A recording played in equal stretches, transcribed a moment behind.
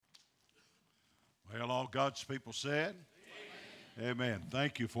Well, all God's people said, Amen.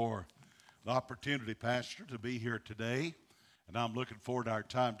 Thank you for the opportunity, Pastor, to be here today. And I'm looking forward to our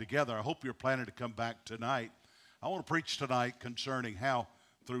time together. I hope you're planning to come back tonight. I want to preach tonight concerning how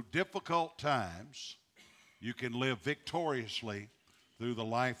through difficult times you can live victoriously through the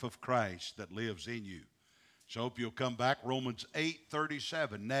life of Christ that lives in you. So I hope you'll come back. Romans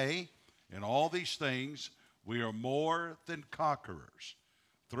 8:37. Nay, in all these things we are more than conquerors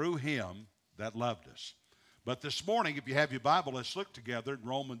through him that loved us. But this morning, if you have your Bible, let's look together in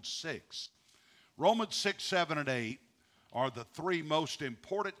Romans 6. Romans 6, 7, and 8 are the three most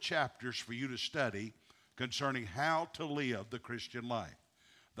important chapters for you to study concerning how to live the Christian life.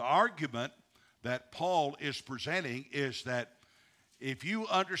 The argument that Paul is presenting is that if you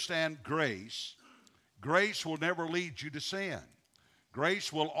understand grace, grace will never lead you to sin.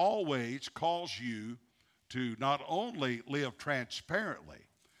 Grace will always cause you to not only live transparently,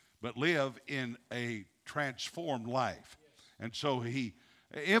 but live in a transformed life. And so he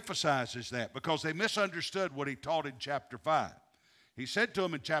emphasizes that because they misunderstood what he taught in chapter 5. He said to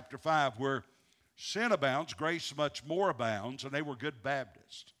them in chapter 5, where sin abounds, grace much more abounds, and they were good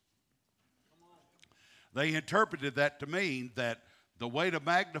Baptists. They interpreted that to mean that the way to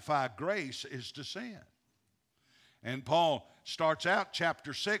magnify grace is to sin. And Paul starts out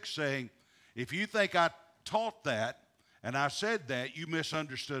chapter 6 saying, if you think I taught that and I said that, you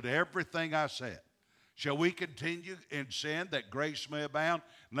misunderstood everything I said. Shall we continue in sin that grace may abound?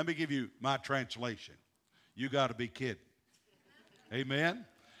 Let me give you my translation. You got to be kidding. Amen?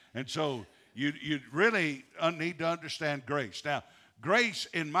 And so you really need to understand grace. Now, grace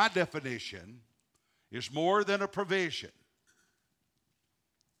in my definition is more than a provision.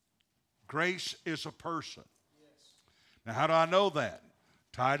 Grace is a person. Now, how do I know that?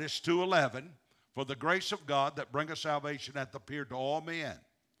 Titus 2:11, for the grace of God that bringeth salvation hath appeared to all men.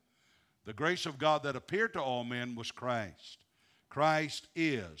 The grace of God that appeared to all men was Christ. Christ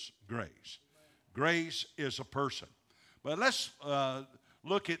is grace. Grace is a person. But let's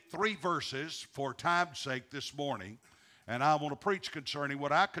look at three verses for time's sake this morning, and I want to preach concerning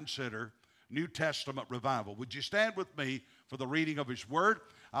what I consider New Testament revival. Would you stand with me for the reading of his word?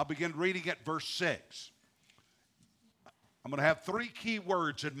 I'll begin reading at verse 6. I'm going to have three key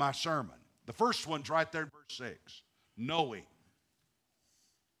words in my sermon. The first one's right there in verse 6. Knowing.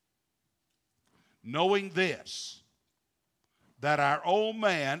 Knowing this, that our old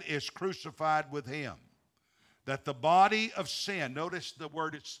man is crucified with him, that the body of sin, notice the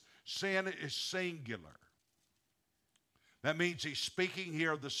word sin is singular. That means he's speaking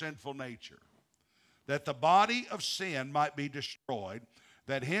here of the sinful nature. That the body of sin might be destroyed,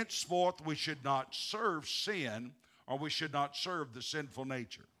 that henceforth we should not serve sin, or we should not serve the sinful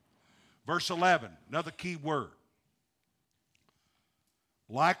nature. Verse 11, another key word.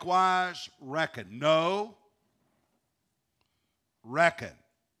 Likewise, reckon. Know, reckon.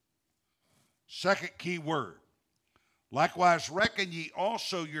 Second key word. Likewise, reckon ye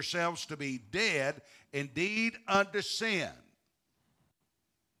also yourselves to be dead indeed unto sin,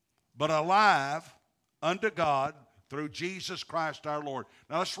 but alive unto God through Jesus Christ our Lord.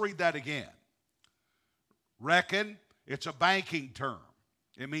 Now let's read that again. Reckon, it's a banking term.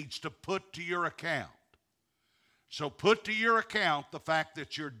 It means to put to your account. So put to your account the fact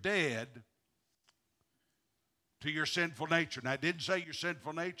that you're dead to your sinful nature. Now, it didn't say your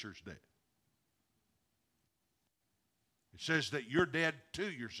sinful nature's dead. It says that you're dead to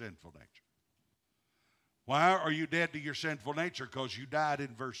your sinful nature. Why are you dead to your sinful nature? Because you died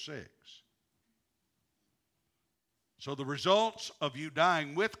in verse 6. So the results of you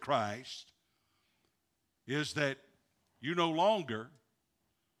dying with Christ is that you no longer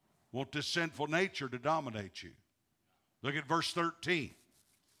want this sinful nature to dominate you. Look at verse 13.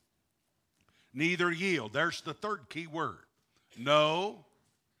 Neither yield. There's the third key word. Know,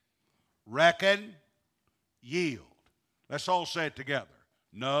 reckon, yield. Let's all say it together.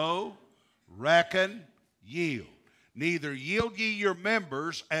 Know, reckon, yield. Neither yield ye your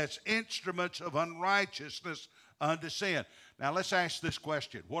members as instruments of unrighteousness unto sin. Now let's ask this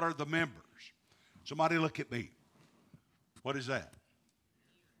question. What are the members? Somebody look at me. What is that?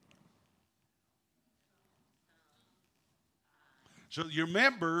 So your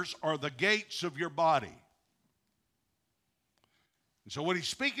members are the gates of your body. And so what he's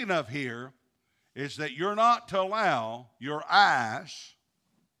speaking of here is that you're not to allow your eyes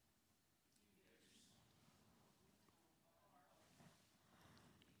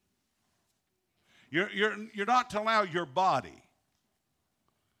you're not to allow your body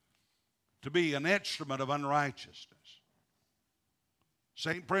to be an instrument of unrighteousness.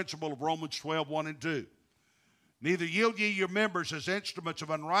 Same principle of Romans 12, 1 and 2. Neither yield ye your members as instruments of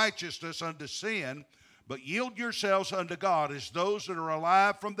unrighteousness unto sin, but yield yourselves unto God as those that are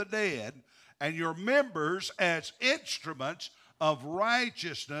alive from the dead, and your members as instruments of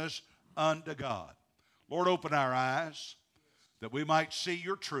righteousness unto God. Lord, open our eyes that we might see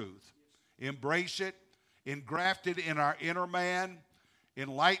your truth, embrace it, engraft it in our inner man,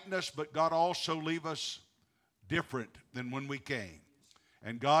 enlighten us, but God, also leave us different than when we came.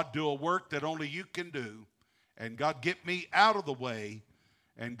 And God, do a work that only you can do. And God, get me out of the way.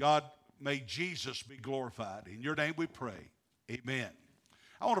 And God, may Jesus be glorified. In your name we pray. Amen.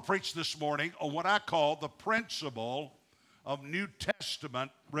 I want to preach this morning on what I call the principle of New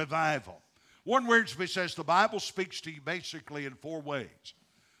Testament revival. Warren Wiersbe says the Bible speaks to you basically in four ways: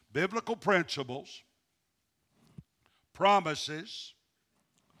 biblical principles, promises,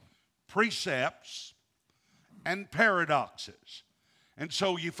 precepts, and paradoxes. And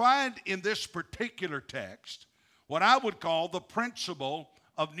so you find in this particular text what I would call the principle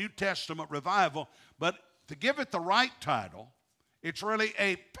of New Testament revival, but to give it the right title, it's really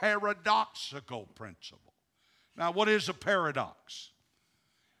a paradoxical principle. Now, what is a paradox?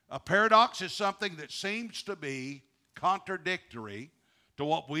 A paradox is something that seems to be contradictory to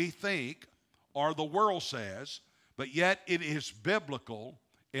what we think or the world says, but yet it is biblical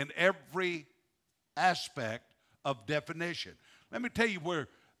in every aspect of definition. Let me tell you where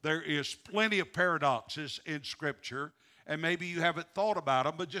there is plenty of paradoxes in Scripture, and maybe you haven't thought about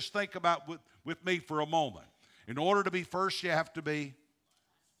them, but just think about with me for a moment. In order to be first, you have to be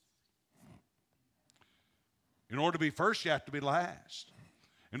last.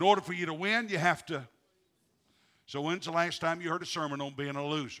 In order for you to win, you have to. So when's the last time you heard a sermon on being a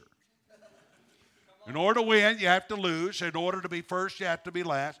loser? In order to win, you have to lose. In order to be first, you have to be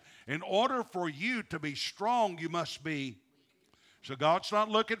last. In order for you to be strong, you must be. So God's not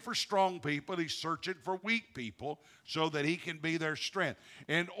looking for strong people. He's searching for weak people so that he can be their strength.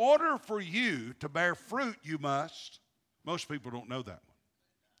 In order for you to bear fruit, you must. Most people don't know that one.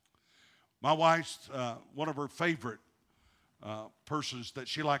 My wife's, one of her favorite persons that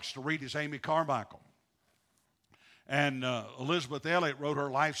she likes to read is Amy Carmichael. And Elizabeth Elliot wrote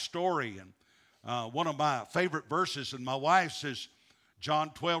her life story. And one of my favorite verses, and my wife's, is John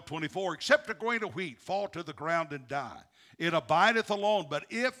 12:24. Except a grain of wheat fall to the ground and die, it abideth alone, but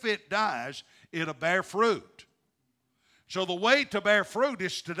if it dies, it'll bear fruit. So the way to bear fruit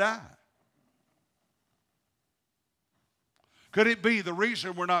is to die. Could it be the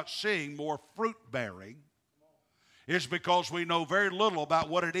reason we're not seeing more fruit bearing is because we know very little about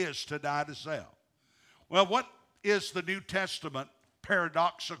what it is to die to self? Well, what is the New Testament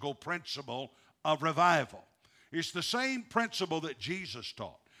paradoxical principle of revival? It's the same principle that Jesus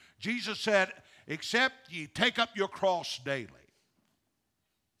taught. Jesus said, except ye take up your cross daily.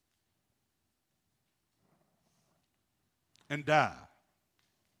 And die.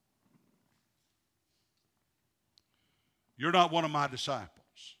 You're not one of my disciples.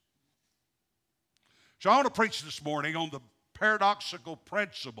 So I want to preach this morning on the paradoxical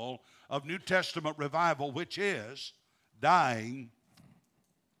principle of New Testament revival, which is dying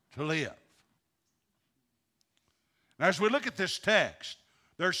to live. Now, as we look at this text,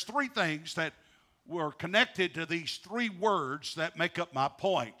 there's three things that were connected to these three words that make up my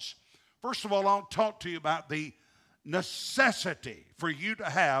points. First of all, I'll talk to you about the necessity for you to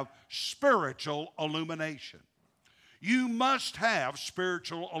have spiritual illumination. You must have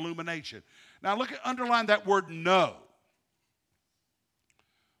spiritual illumination. Now look at, underline that word know.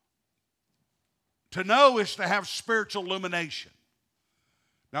 To know is to have spiritual illumination.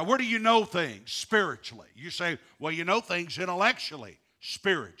 Now where do you know things? Spiritually. You say, well, you know things intellectually,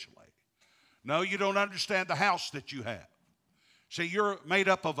 spiritually. No, you don't understand the house that you have. See, you're made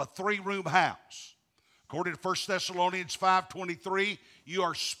up of a 3-room house. According to 1 Thessalonians 5:23, you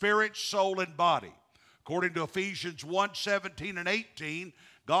are spirit, soul, and body. According to Ephesians 1:17 and 18,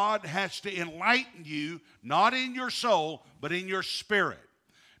 God has to enlighten you, not in your soul, but in your spirit.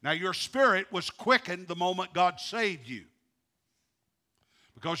 Now, your spirit was quickened the moment God saved you,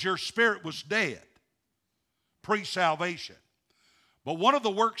 because your spirit was dead pre-salvation. But one of the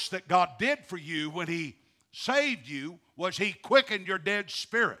works that God did for you when he saved you was he quickened your dead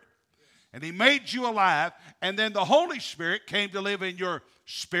spirit. And he made you alive, and then the Holy Spirit came to live in your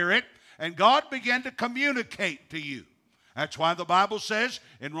spirit, and God began to communicate to you. That's why the Bible says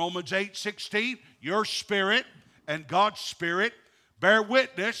in Romans 8:16, your spirit and God's spirit bear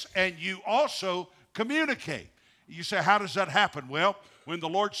witness, and you also communicate. You say, how does that happen? Well, when the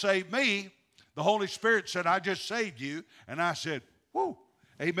Lord saved me, the Holy Spirit said, I just saved you. And I said, whoo,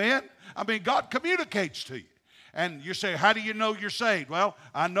 amen. I mean, God communicates to you. And you say, how do you know you're saved? Well,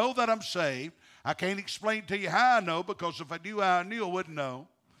 I know that I'm saved. I can't explain to you how I know, because if I knew how I knew, I wouldn't know.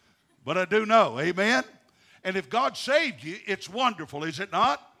 But I do know, amen? And if God saved you, it's wonderful, is it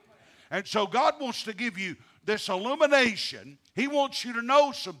not? And so God wants to give you this illumination. He wants you to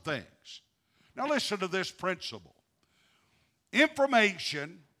know some things. Now listen to this principle.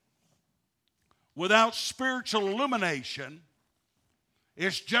 Information without spiritual illumination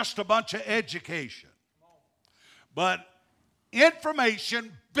is just a bunch of education. But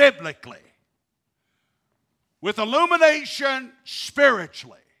information biblically, with illumination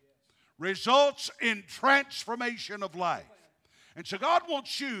spiritually, results in transformation of life. And so God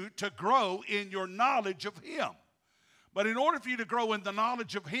wants you to grow in your knowledge of Him. But in order for you to grow in the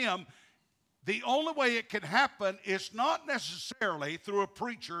knowledge of Him, the only way it can happen is not necessarily through a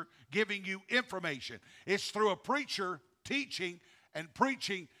preacher giving you information. It's through a preacher teaching and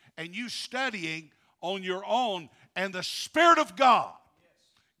preaching and you studying on your own, and the Spirit of God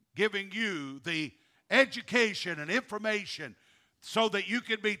giving you the education and information so that you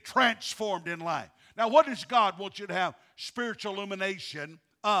can be transformed in life. Now, what does God want you to have spiritual illumination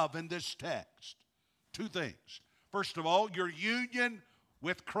of in this text? Two things. First of all, your union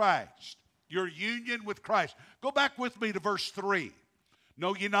with Christ. Your union with Christ. Go back with me to verse 3.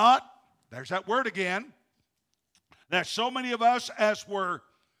 Know ye not? There's that word again. That so many of us as were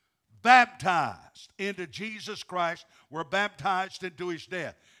baptized into Jesus Christ were baptized into His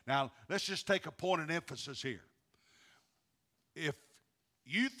death. Now, let's just take a point of emphasis here. If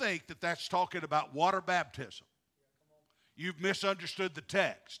you think that that's talking about water baptism, you've misunderstood the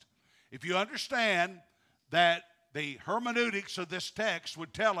text. If you understand that the hermeneutics of this text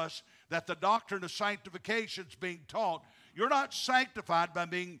would tell us that the doctrine of sanctification is being taught, you're not sanctified by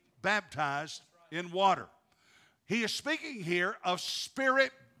being baptized in water. He is speaking here of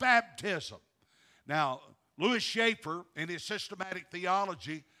spirit baptism. Now, Louis Schaeffer, in his systematic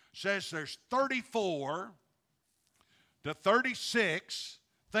theology, says there's 34 to 36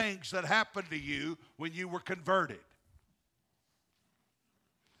 things that happened to you when you were converted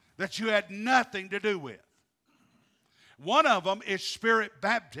that you had nothing to do with. One of them is spirit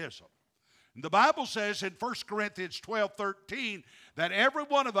baptism. And the Bible says in 1 Corinthians 12:13 that every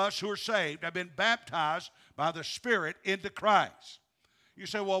one of us who are saved have been baptized by the Spirit into Christ. You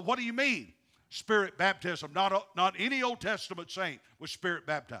say, well, what do you mean? Spirit baptism. Not any Old Testament saint was spirit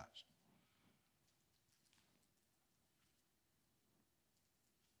baptized.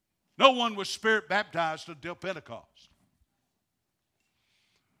 No one was spirit baptized until Pentecost.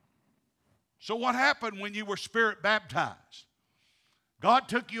 So what happened when you were spirit baptized? God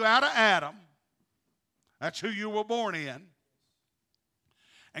took you out of Adam. That's who you were born in.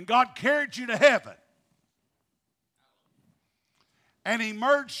 And God carried you to heaven. And He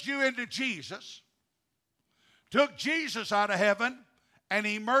merged you into Jesus. Took Jesus out of heaven and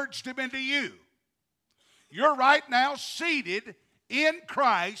He merged Him into you. You're right now seated in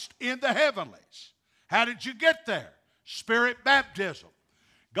Christ in the heavenlies. How did you get there? Spirit baptism.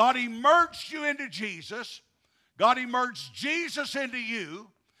 God emerged you into Jesus. God emerged Jesus into you.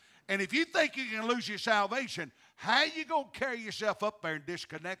 And if you think you can lose your salvation, how are you going to carry yourself up there and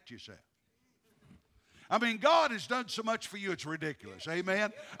disconnect yourself? I mean, God has done so much for you, it's ridiculous.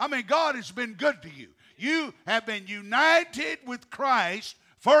 Amen? I mean, God has been good to you. You have been united with Christ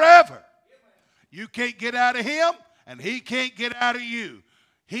forever. You can't get out of Him, and He can't get out of you.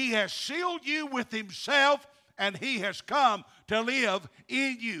 He has sealed you with Himself, and He has come to live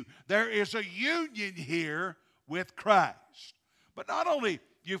in you. There is a union here with Christ. But not only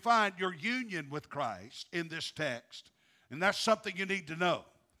you find your union with Christ in this text, and that's something you need to know.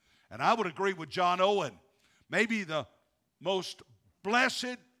 And I would agree with John Owen. Maybe the most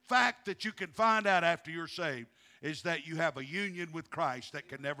blessed fact that you can find out after you're saved is that you have a union with Christ that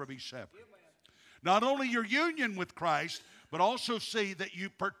can never be separate. Not only your union with Christ, but also see that you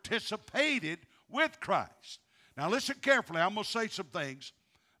participated with Christ. Now listen carefully. I'm going to say some things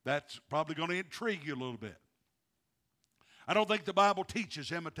that's probably going to intrigue you a little bit. I don't think the Bible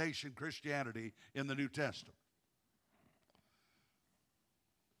teaches imitation Christianity in the New Testament.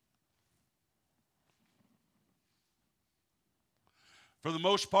 For the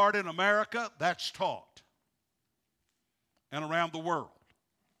most part in America, that's taught. And around the world.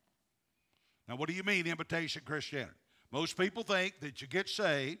 Now, what do you mean, imitation Christianity? Most people think that you get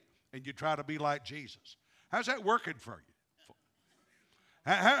saved and you try to be like Jesus. How's that working for you?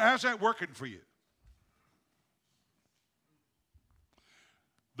 How's that working for you?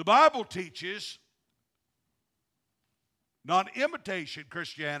 The Bible teaches not imitation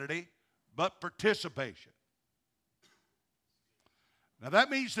Christianity, but participation. Now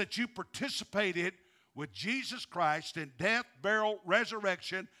that means that you participated with Jesus Christ in death, burial,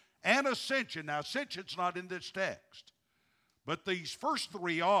 resurrection, and ascension. Now, ascension's not in this text, but these first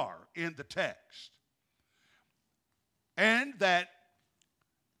three are in the text. And that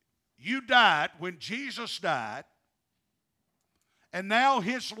you died when Jesus died, and now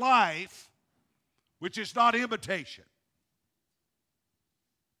his life, which is not imitation,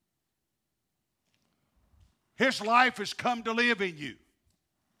 his life has come to live in you.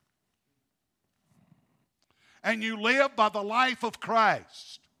 And you live by the life of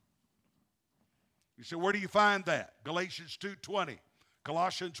Christ. You say, where do you find that? Galatians 2:20,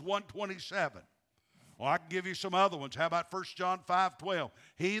 Colossians 1:27. Well, I can give you some other ones. How about 1 John 5:12?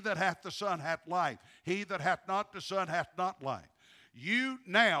 He that hath the Son hath life. He that hath not the Son hath not life. You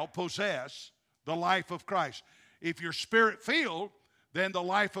now possess the life of Christ. If you're Spirit-filled, then the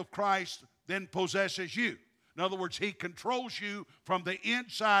life of Christ then possesses you. In other words, he controls you from the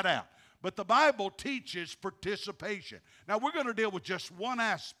inside out. But the Bible teaches participation. Now, we're going to deal with just one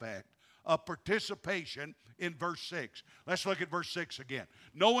aspect of participation in verse 6. Let's look at verse 6 again.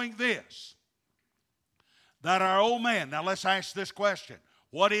 Knowing this, that our old man. Now, let's ask this question.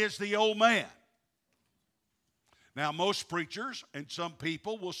 What is the old man? Now, most preachers and some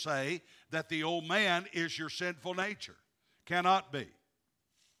people will say that the old man is your sinful nature. Cannot be.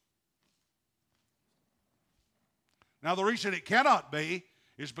 Now, the reason it cannot be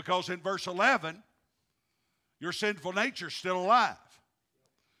is because in verse 11, your sinful nature is still alive.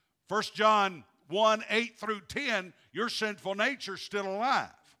 1 John 1:8-10, your sinful nature is still alive.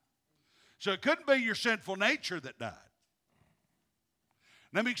 So it couldn't be your sinful nature that died.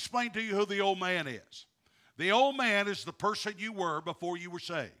 Let me explain to you who the old man is. The old man is the person you were before you were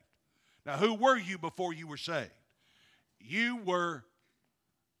saved. Now, who were you before you were saved? You were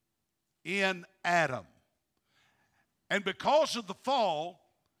in Adam. And because of the fall,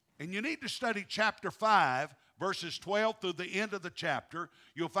 and you need to study chapter 5, verses 12 through the end of the chapter,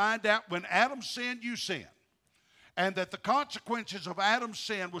 you'll find out when Adam sinned, you sinned. And that the consequences of Adam's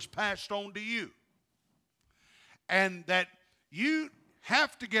sin was passed on to you. And that you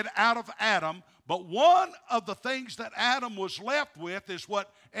have to get out of Adam, but one of the things that Adam was left with is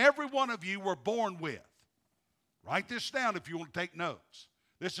what every one of you were born with. Write this down if you want to take notes.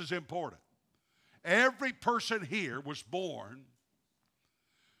 This is important. Every person here was born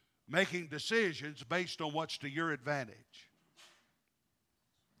making decisions based on what's to your advantage.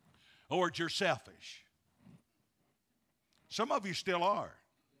 Or you're selfish. Some of you still are.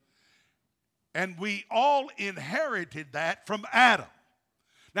 And we all inherited that from Adam.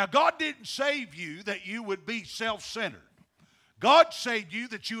 Now, God didn't save you that you would be self-centered. God saved you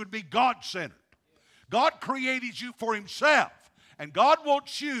that you would be God-centered. God created you for himself. And God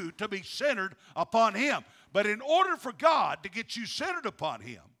wants you to be centered upon him. But in order for God to get you centered upon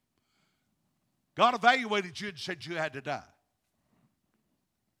him, God evaluated you and said you had to die.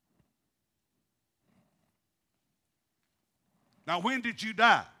 Now, when did you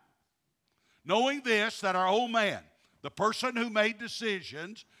die? Knowing this, that our old man, the person who made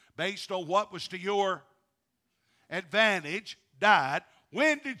decisions based on what was to your advantage, died.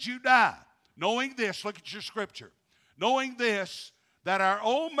 When did you die? Knowing this, look at your scripture. Knowing this, that our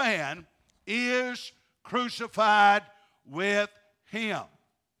old man is crucified with him.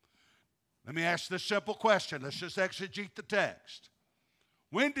 Let me ask this simple question. Let's just exegete the text.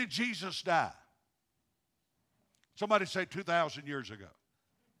 When did Jesus die? Somebody say 2,000 years ago.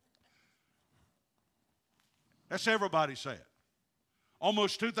 That's everybody say it.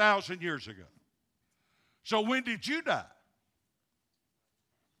 Almost 2,000 years ago. So when did you die?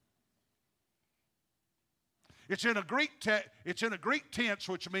 It's in a Greek tense,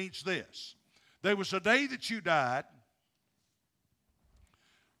 which means this. There was a day that you died.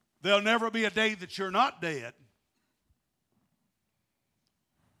 There'll never be a day that you're not dead.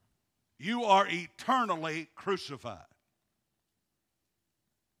 You are eternally crucified.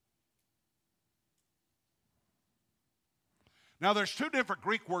 Now, there's two different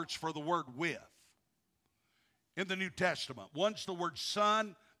Greek words for the word with in the New Testament. One's the word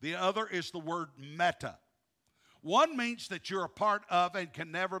son. The other is the word meta. One means that you're a part of and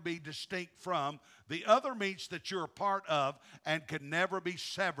can never be distinct from. The other means that you're a part of and can never be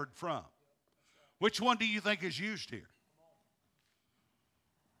severed from. Which one do you think is used here?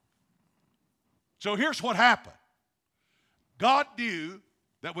 So here's what happened. God knew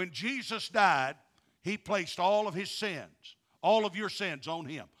that when Jesus died, he placed all of his sins, all of your sins on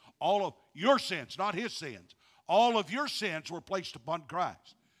him. All of your sins, not his sins. All of your sins were placed upon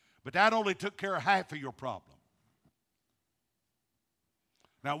Christ. But that only took care of half of your problem.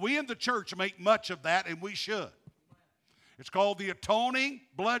 Now, we in the church make much of that, and we should. It's called the atoning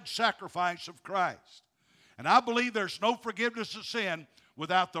blood sacrifice of Christ. And I believe there's no forgiveness of sin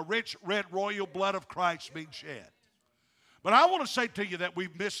without the rich, red, royal blood of Christ being shed. But I want to say to you that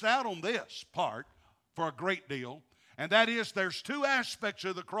we've missed out on this part for a great deal, and that is there's two aspects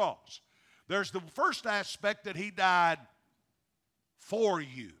of the cross. There's the first aspect that he died for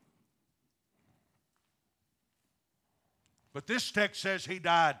you. But this text says he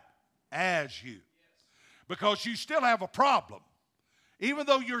died as you. Because you still have a problem. Even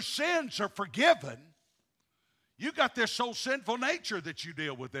though your sins are forgiven, you got this old sinful nature that you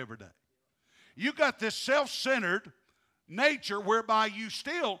deal with every day. You got this self-centered nature whereby you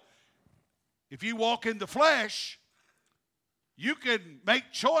still, if you walk in the flesh, you can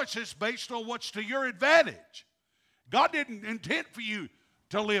make choices based on what's to your advantage. God didn't intend for you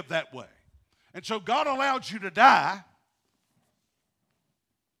to live that way. And so God allowed you to die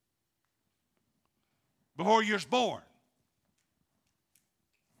before you was born.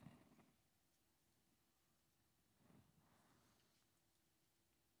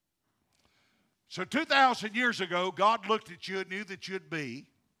 So 2,000 years ago, God looked at you and knew that you'd be.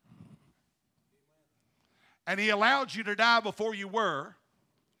 And he allowed you to die before you were,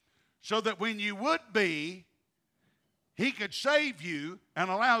 so that when you would be, he could save you and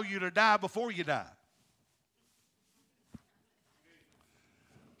allow you to die before you die.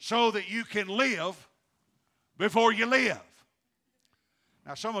 So that you can live before you live.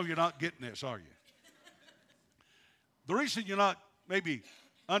 Now, some of you are not getting this, are you? The reason you're not maybe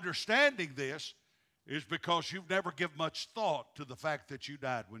understanding this is because you've never given much thought to the fact that you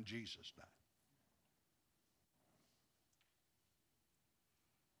died when Jesus died.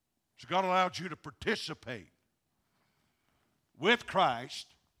 So God allowed you to participate with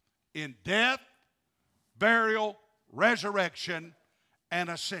Christ in death, burial, resurrection, and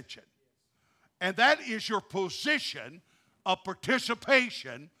ascension. And that is your position of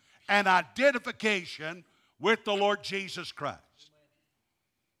participation and identification with the Lord Jesus Christ.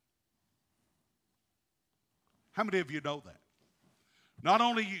 How many of you know that? Not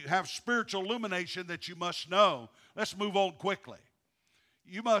only you have spiritual illumination that you must know, let's move on quickly.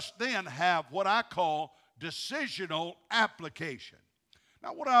 You must then have what I call decisional application.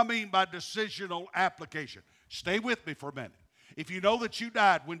 Now, what do I mean by decisional application? Stay with me for a minute. If you know that you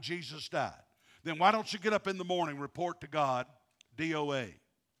died when Jesus died, then why don't you get up in the morning, report to God, DOA.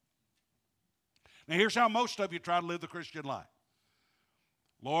 Now, here's how most of you try to live the Christian life.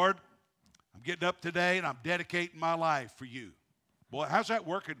 Lord, I'm getting up today and I'm dedicating my life for you. Boy, how's that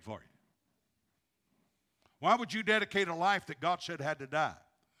working for you? Why would you dedicate a life that God said had to die?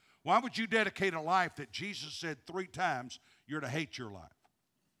 Why would you dedicate a life that Jesus said 3 times you're to hate your life?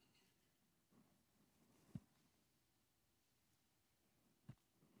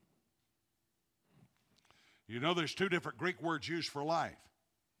 You know there's 2 different Greek words used for life.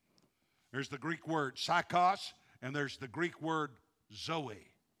 There's the Greek word psychos and there's the Greek word zoe.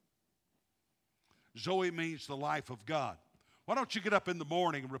 Zoe means the life of God. Why don't you get up in the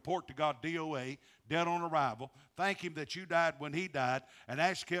morning and report to God, DOA, dead on arrival, thank him that you died when he died, and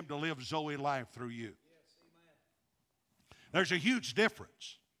ask him to live Zoe life through you. Yes, amen. There's a huge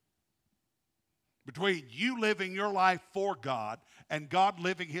difference between you living your life for God and God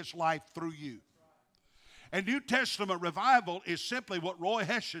living his life through you. And New Testament revival is simply what Roy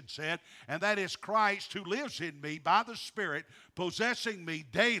Hession said, and that is Christ who lives in me by the Spirit, possessing me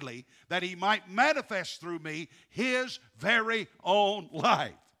daily, that he might manifest through me his very own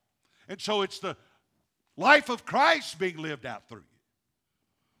life. And so it's the life of Christ being lived out through you.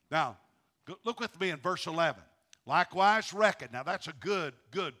 Now, look with me in verse 11. Likewise reckon. Now, that's a good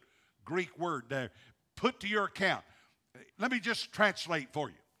Greek word there. Put to your account. Let me just translate for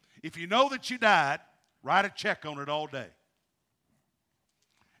you. If you know that you died, write a check on it all day.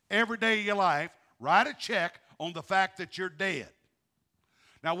 Every day of your life, write a check on the fact that you're dead.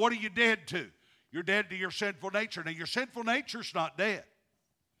 Now, what are you dead to? You're dead to your sinful nature. Now, your sinful nature's not dead.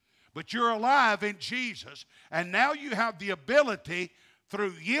 But you're alive in Jesus, and now you have the ability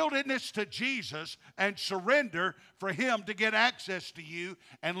through yieldedness to Jesus and surrender for him to get access to you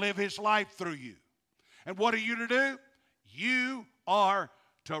and live his life through you. And what are you to do? You are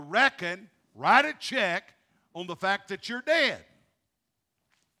to reckon, write a check on the fact that you're dead.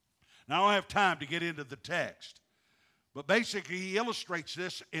 Now, I don't have time to get into the text, but basically he illustrates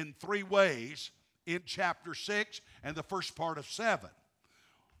this in 3 ways in chapter 6 and the first part of 7.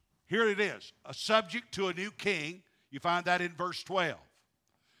 Here it is, a subject to a new king. You find that in verse 12.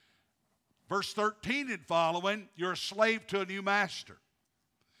 Verse 13 and following, you're a slave to a new master.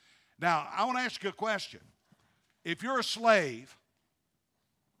 Now, I want to ask you a question. If you're a slave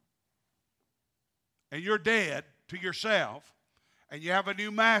and you're dead to yourself and you have a new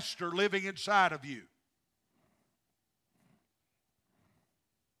master living inside of you,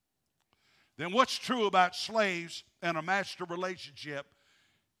 then what's true about slaves and a master relationship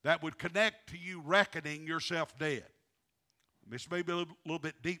that would connect to you reckoning yourself dead? This may be a little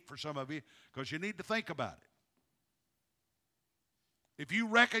bit deep for some of you because you need to think about it. If you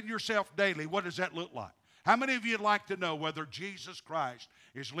reckon yourself daily, what does that look like? How many of you would like to know whether Jesus Christ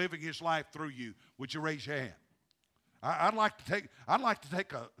is living his life through you? Would you raise your hand? I'd like to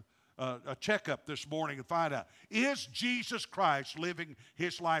take a checkup this morning and find out, is Jesus Christ living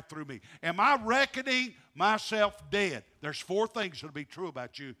his life through me? Am I reckoning myself dead? There's 4 things that will be true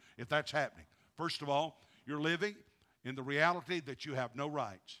about you if that's happening. First of all, you're living in the reality that you have no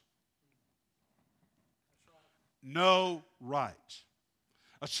rights. No rights.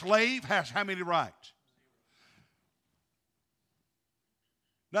 A slave has how many rights?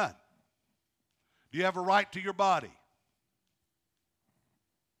 None. Do you have a right to your body?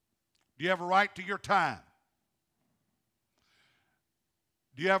 Do you have a right to your time?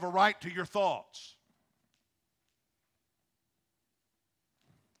 Do you have a right to your thoughts?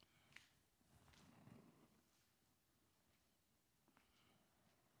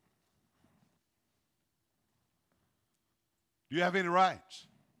 Do you have any rights?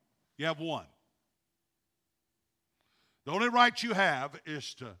 You have one. The only right you have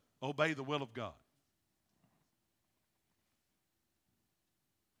is to obey the will of God.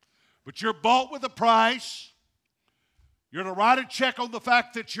 But you're bought with a price. You're to write a check on the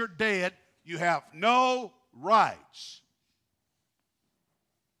fact that you're dead. You have no rights.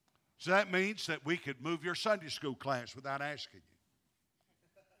 So that means that we could move your Sunday school class without asking you.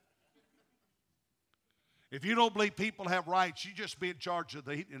 If you don't believe people have rights, you just be in charge of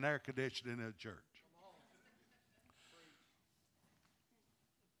the heating and air conditioning in the church.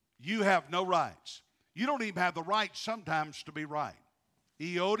 You have no rights. You don't even have the right sometimes to be right.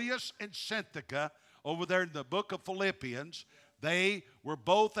 Eodius and Syntyche, over there in the book of Philippians, they were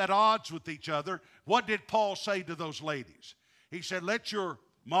both at odds with each other. What did Paul say to those ladies? He said, let your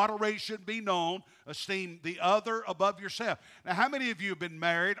moderation be known, esteem the other above yourself. Now, how many of you have been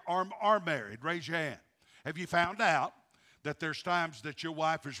married or are married? Raise your hand. Have you found out that there's times that your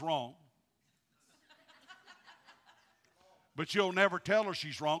wife is wrong? But you'll never tell her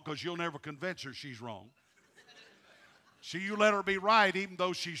she's wrong because you'll never convince her she's wrong. So you let her be right even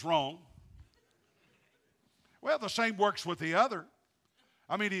though she's wrong. Well, the same works with the other.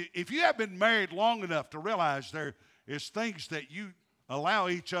 I mean, if you have been married long enough to realize there is things that you allow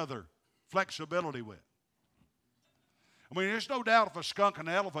each other flexibility with. I mean, there's no doubt if a skunk and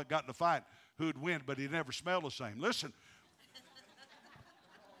an elephant got in a fight, who'd win, but he'd never smell the same. Listen.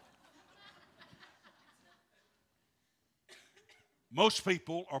 Most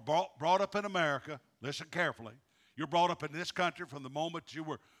people are brought up in America. Listen carefully. You're brought up in this country from the moment you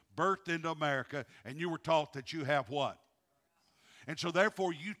were birthed into America, and you were taught that you have what? And so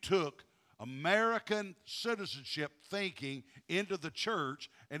therefore you took American citizenship thinking into the church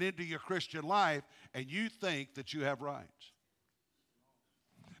and into your Christian life, and you think that you have rights.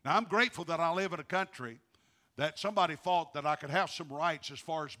 Now, I'm grateful that I live in a country that somebody thought that I could have some rights as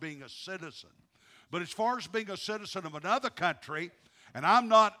far as being a citizen. But as far as being a citizen of another country, and I'm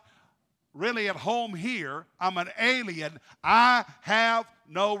not really at home here, I'm an alien, I have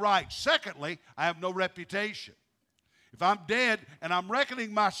no rights. Secondly, I have no reputation. If I'm dead and I'm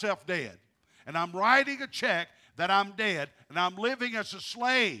reckoning myself dead, and I'm writing a check that I'm dead, and I'm living as a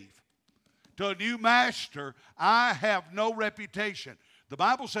slave to a new master, I have no reputation. The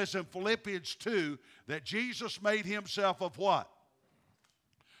Bible says in Philippians 2 that Jesus made himself of what?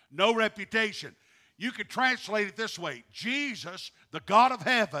 No reputation. You could translate it this way. Jesus, the God of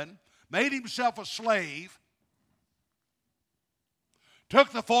heaven, made himself a slave,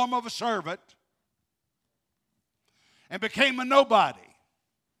 took the form of a servant, and became a nobody.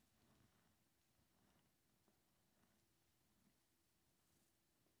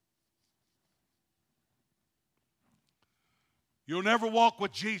 You'll never walk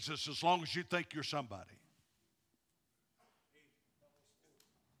with Jesus as long as you think you're somebody.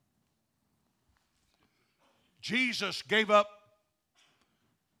 Jesus gave up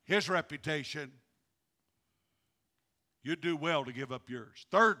his reputation. You'd do well to give up yours.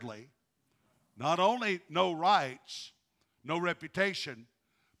 Thirdly, not only no rights, no reputation,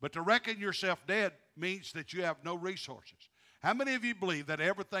 but to reckon yourself dead means that you have no resources. How many of you believe that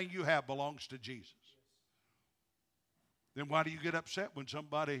everything you have belongs to Jesus? Then why do you get upset when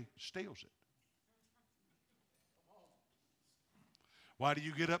somebody steals it? Why do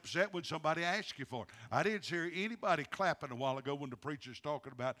you get upset when somebody asks you for it? I didn't hear anybody clapping a while ago when the preacher's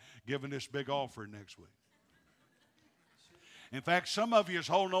talking about giving this big offering next week. In fact, some of you is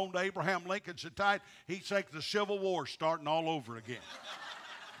holding on to Abraham Lincoln so tight, he thinks the Civil War starting all over again.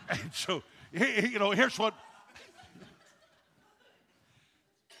 And so Here's what.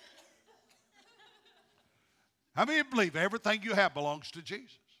 How many believe everything you have belongs to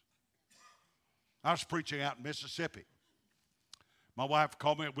Jesus? I was preaching out in Mississippi. My wife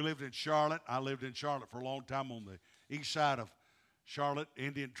called me. We lived in Charlotte. I lived in Charlotte for a long time on the east side of Charlotte,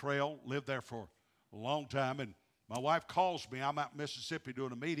 Indian Trail. Lived there for a long time. And my wife calls me. I'm out in Mississippi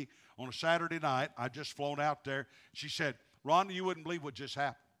doing a meeting on a Saturday night. I just flown out there. She said, "Ron, you wouldn't believe what just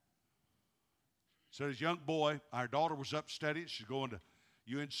happened." So this young boy, our daughter was up studying. She's going to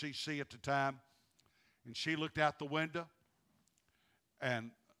UNCC at the time. And she looked out the window, and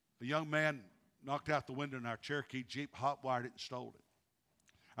a young man knocked out the window in our Cherokee Jeep, hot-wired it, and stole it.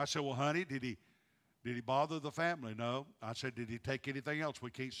 I said, "Well, honey, did he bother the family?" "No." I said, "Did he take anything else?" "We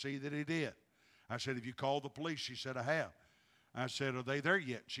can't see that he did." I said, "Have you called the police?" She said, "I have." I said, "Are they there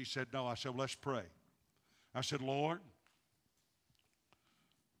yet?" She said, "No." I said, "Well, let's pray." I said, "Lord,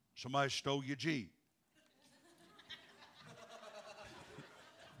 somebody stole your Jeep.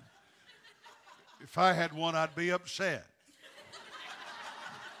 If I had one, I'd be upset.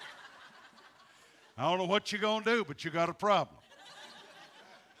 I don't know what you're going to do, but you got a problem."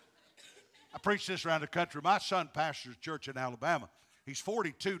 I preach this around the country. My son pastors a church in Alabama. He's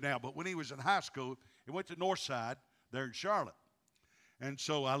 42 now, but when he was in high school, he went to Northside there in Charlotte. And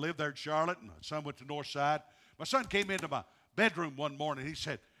so I lived there in Charlotte, and my son went to Northside. My son came into my bedroom one morning. He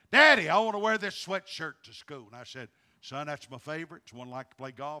said, "Daddy, I want to wear this sweatshirt to school." And I said, "Son, that's my favorite. It's one I like to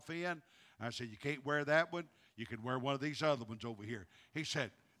play golf in." I said, "You can't wear that one. You can wear one of these other ones over here." He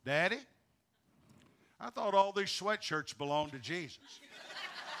said, "Daddy, I thought all these sweatshirts belonged to Jesus."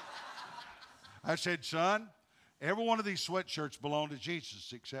 I said, "Son, every one of these sweatshirts belong to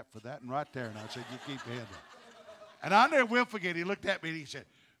Jesus except for that one right there." And I said, "You keep your hand up." And I never will forget, he looked at me and he said,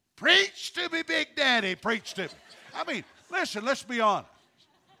 "Preach to me, Big Daddy, preach to me." I mean, listen, let's be honest.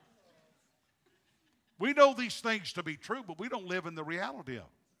 We know these things to be true, but we don't live in the reality of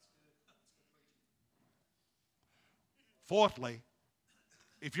them. Fourthly,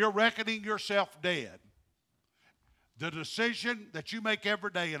 if you're reckoning yourself dead, the decision that you make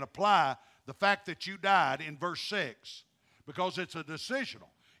every day and apply the fact that you died in verse 6, because it's a decisional.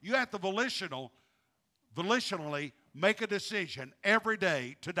 You have to volitionally make a decision every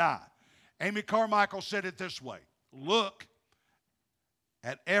day to die. Amy Carmichael said it this way: look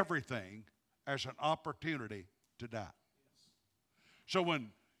at everything as an opportunity to die. So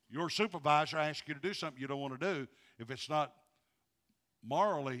when your supervisor asks you to do something you don't want to do, if it's not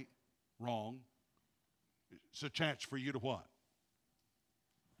morally wrong, it's a chance for you to what?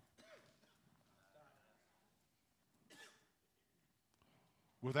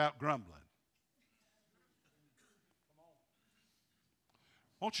 Without grumbling.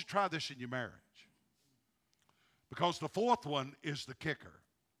 Won't you try this in your marriage? Because the fourth one is the kicker.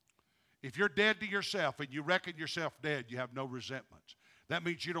 If you're dead to yourself and you reckon yourself dead, you have no resentments. That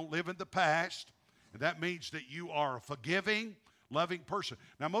means you don't live in the past, and that means that you are a forgiving, loving person.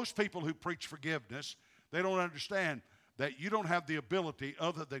 Now, most people who preach forgiveness, they don't understand that you don't have the ability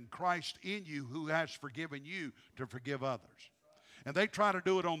other than Christ in you who has forgiven you to forgive others. And they try to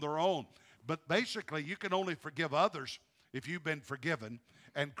do it on their own. But basically, you can only forgive others if you've been forgiven.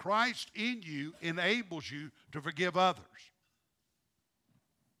 And Christ in you enables you to forgive others.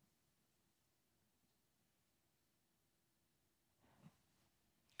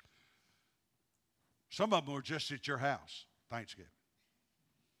 Some of them were just at your house, Thanksgiving.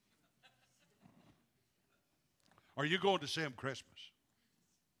 Are you going to see them Christmas?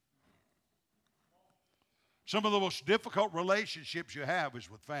 Some of the most difficult relationships you have is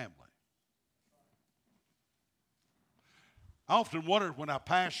with family. I often wondered when I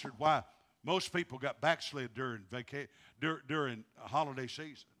pastored why most people got backslid during holiday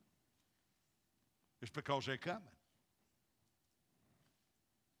season. It's because they're coming.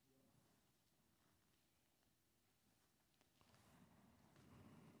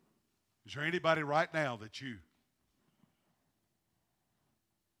 Is there anybody right now that you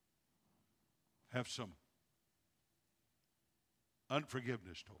have some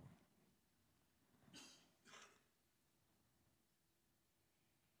unforgiveness toward?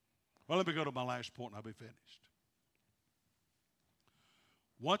 Well, let me go to my last point and I'll be finished.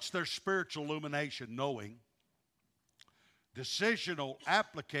 Once there's spiritual illumination, knowing, decisional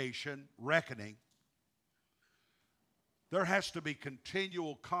application, reckoning, there has to be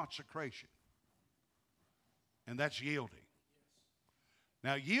continual consecration. And that's yielding.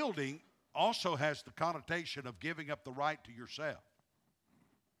 Now, yielding also has the connotation of giving up the right to yourself.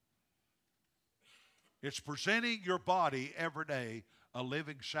 It's presenting your body every day a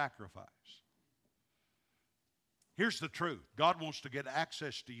living sacrifice. Here's the truth. God wants to get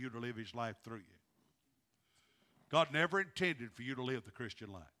access to you to live his life through you. God never intended for you to live the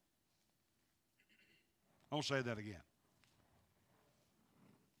Christian life. I'll say that again.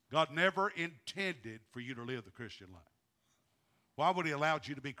 God never intended for you to live the Christian life. Why would he allow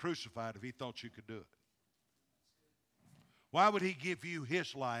you to be crucified if he thought you could do it? Why would he give you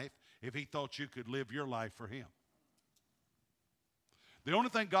his life if he thought you could live your life for him? The only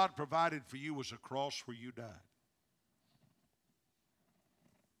thing God provided for you was a cross where you died.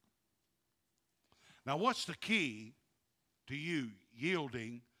 Now, what's the key to you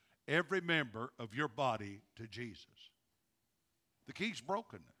yielding every member of your body to Jesus? The key is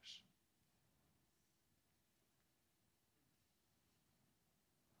brokenness.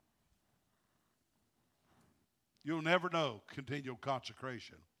 You'll never know continual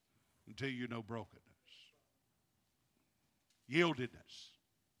consecration until you know brokenness. Yieldedness.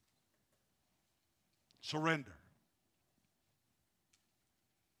 Surrender.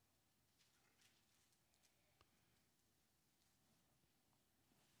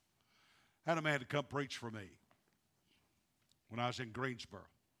 I had a man to come preach for me when I was in Greensboro.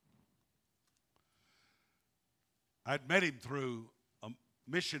 I'd met him through a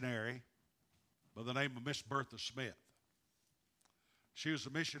missionary by the name of Miss Bertha Smith. She was a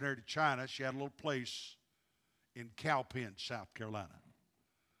missionary to China. She had a little place in Cowpen, South Carolina.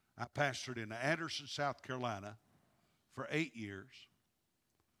 I pastored in Anderson, South Carolina for 8 years.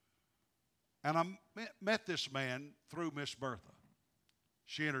 And I met this man through Miss Bertha.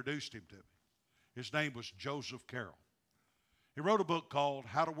 She introduced him to me. His name was Joseph Carroll. He wrote a book called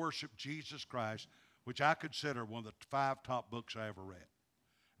How to Worship Jesus Christ, which I consider one of the 5 top books I ever read.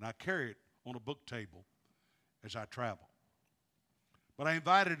 And I carry it on a book table as I travel. But I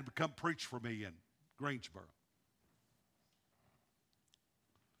invited him to come preach for me in Greensboro.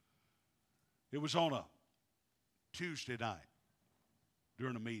 It was on a Tuesday night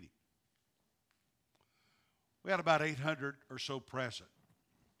during a meeting. We had about 800 or so present.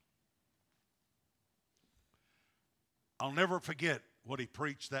 I'll never forget what he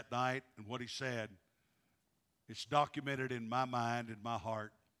preached that night and what he said. It's documented in my mind and my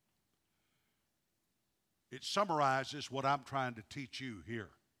heart. It summarizes what I'm trying to teach you here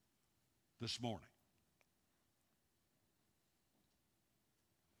this morning.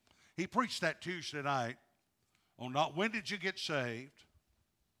 He preached that Tuesday night on not when did you get saved,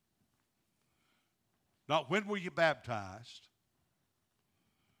 not when were you baptized,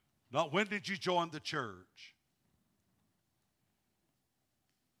 not when did you join the church,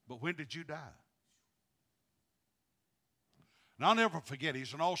 but when did you die? And I'll never forget,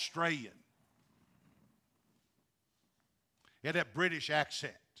 he's an Australian. He had that British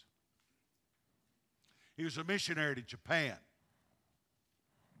accent. He was a missionary to Japan.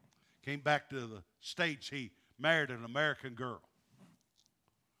 Came back to the States. He married an American girl.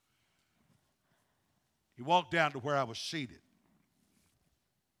 He walked down to where I was seated.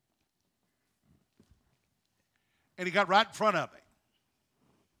 And he got right in front of me.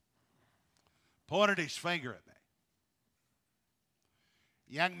 Pointed his finger at me.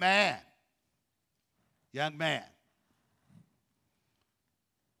 Young man.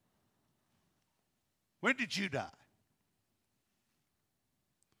 When did you die?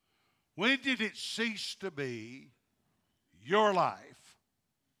 When did it cease to be your life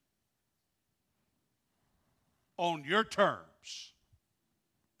on your terms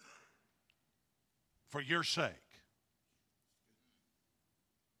for your sake?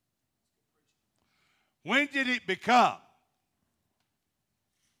 When did it become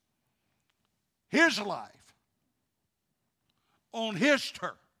his life on his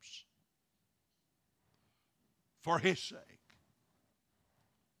terms for his sake?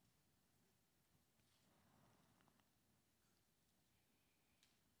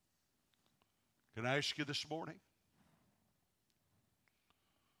 Can I ask you this morning?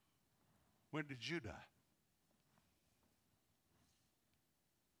 When did you die?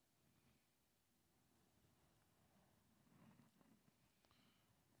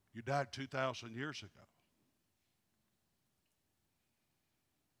 You died 2,000 years ago.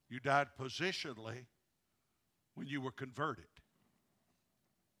 You died positionally when you were converted.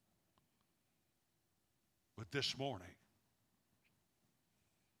 But this morning,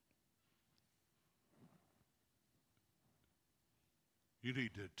 you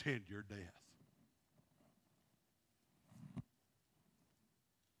need to attend your death.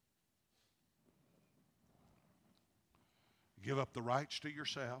 Give up the rights to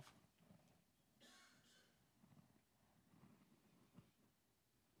yourself.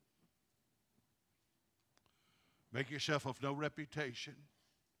 Make yourself of no reputation.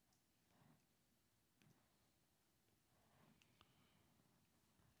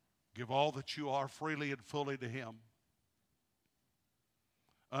 Give all that you are freely and fully to Him,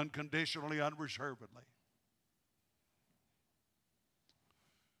 unconditionally, unreservedly.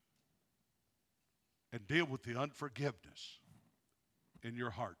 And deal with the unforgiveness in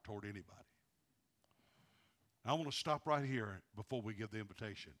your heart toward anybody. I want to stop right here before we give the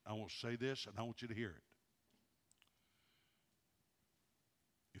invitation. I want to say this, and I want you to hear it.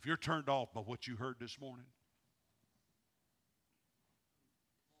 If you're turned off by what you heard this morning,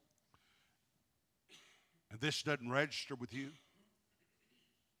 and this doesn't register with you,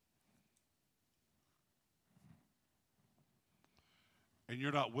 and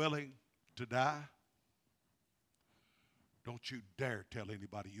you're not willing to die, don't you dare tell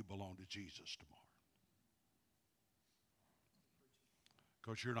anybody you belong to Jesus tomorrow.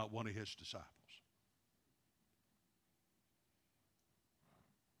 Because you're not one of His disciples.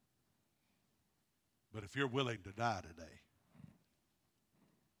 But if you're willing to die today,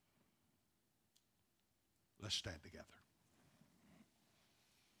 let's stand together.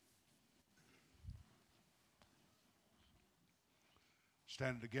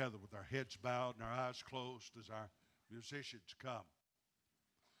 Standing together with our heads bowed and our eyes closed as our musicians come.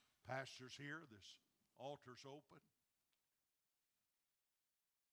 Pastor's here. This altar's open.